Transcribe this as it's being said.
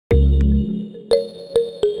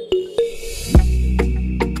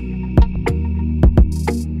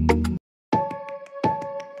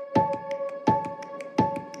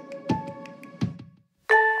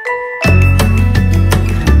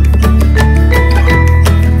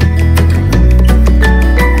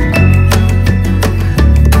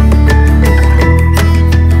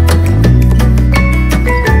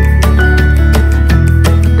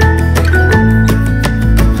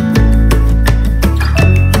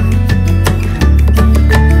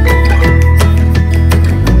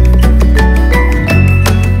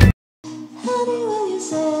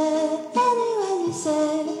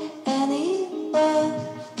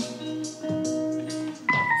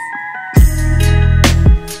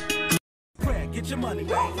your money,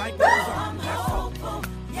 man. Life goes on. I'm hopeful,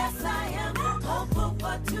 yes I am hopeful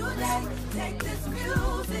for today. Take this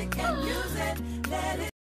music and use it, let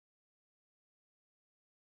it.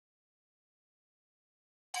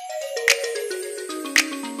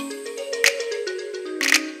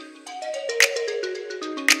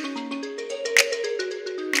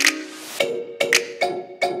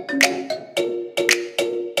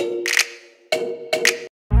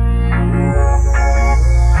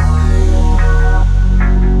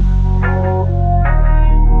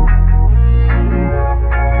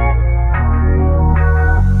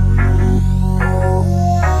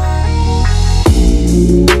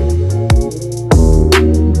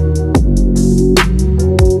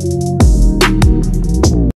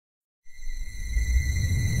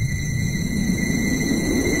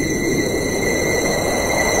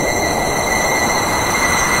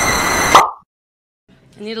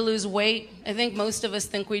 I need to lose weight. I think most of us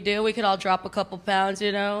think we do. We could all drop a couple pounds,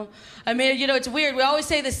 you know? I mean, you know, it's weird. We always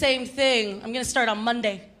say the same thing. I'm gonna start on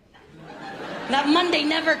Monday. That Monday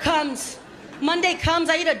never comes. Monday comes,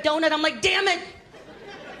 I eat a donut, I'm like, damn it.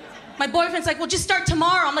 My boyfriend's like, well, just start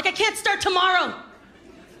tomorrow. I'm like, I can't start tomorrow.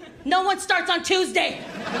 No one starts on Tuesday.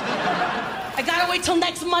 I gotta wait till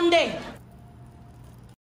next Monday.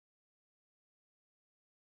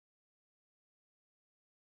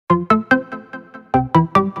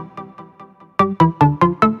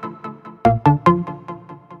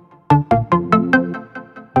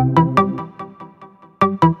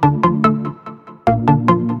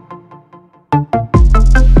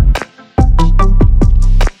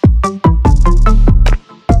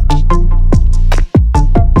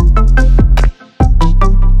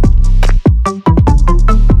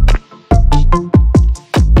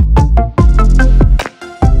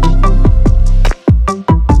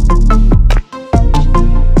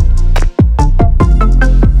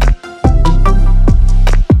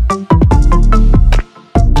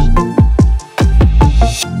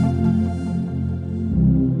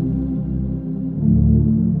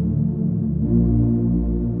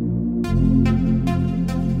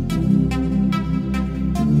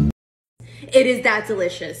 It is that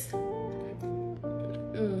delicious.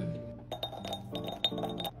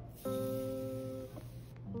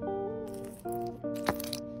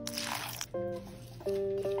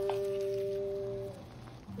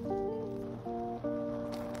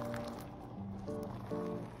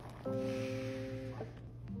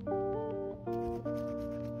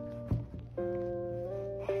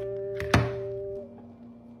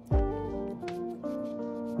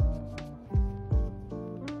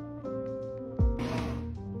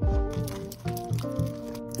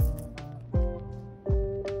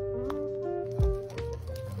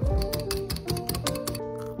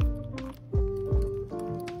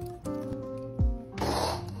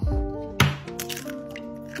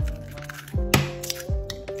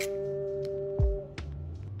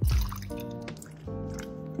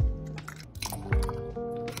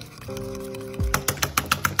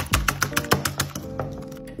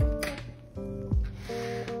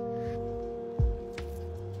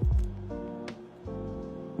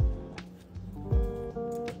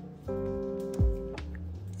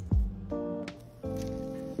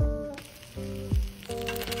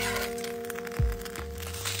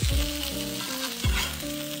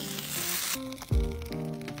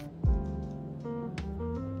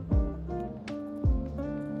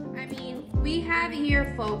 We have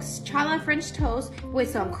here, folks, chocolate French toast with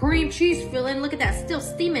some cream cheese filling. Look at that, still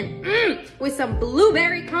steaming. With some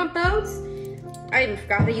blueberry compotes. I even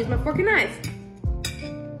forgot to use my fork and knife.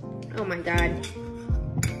 Oh my God.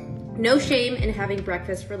 No shame in having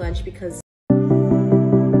breakfast for lunch because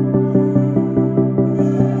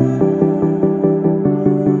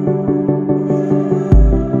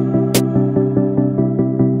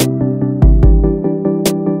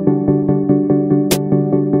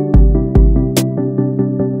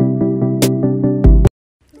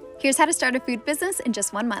Here's how to start a food business in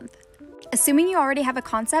just 1 month. Assuming you already have a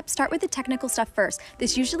concept, start with the technical stuff first.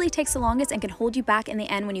 This usually takes the longest and can hold you back in the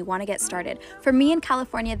end when you want to get started. For me in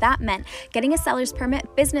California, that meant getting a seller's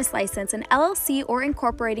permit, business license, an LLC, or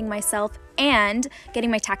incorporating myself, and getting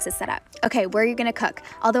my taxes set up. Okay, where are you gonna cook?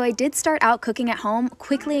 Although I did start out cooking at home,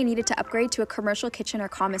 quickly I needed to upgrade to a commercial kitchen or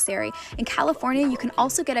commissary. In California, you can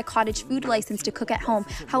also get a cottage food license to cook at home.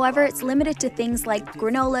 However, it's limited to things like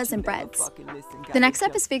granolas and breads. The next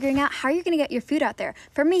step is figuring out how you're gonna get your food out there.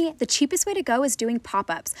 For me, the cheapest cheapest way to go is doing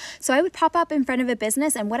pop-ups. So I would pop up in front of a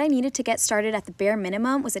business, and what I needed to get started at the bare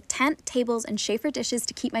minimum was a tent, tables, and Schaefer dishes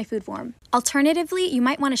to keep my food warm. Alternatively, you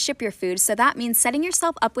might want to ship your food, so that means setting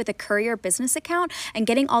yourself up with a courier business account and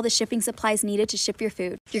getting all the shipping supplies needed to ship your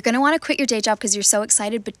food. You're going to want to quit your day job because you're so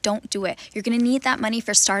excited, but don't do it. You're going to need that money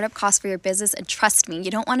for startup costs for your business, and trust me,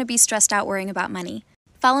 you don't want to be stressed out worrying about money.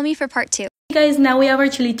 Follow me for part 2. Hey guys, now we have our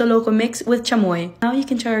Chilito Loco mix with chamoy. Now you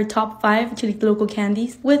can try our top 5 Chilito Loco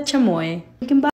candies with chamoy. You can buy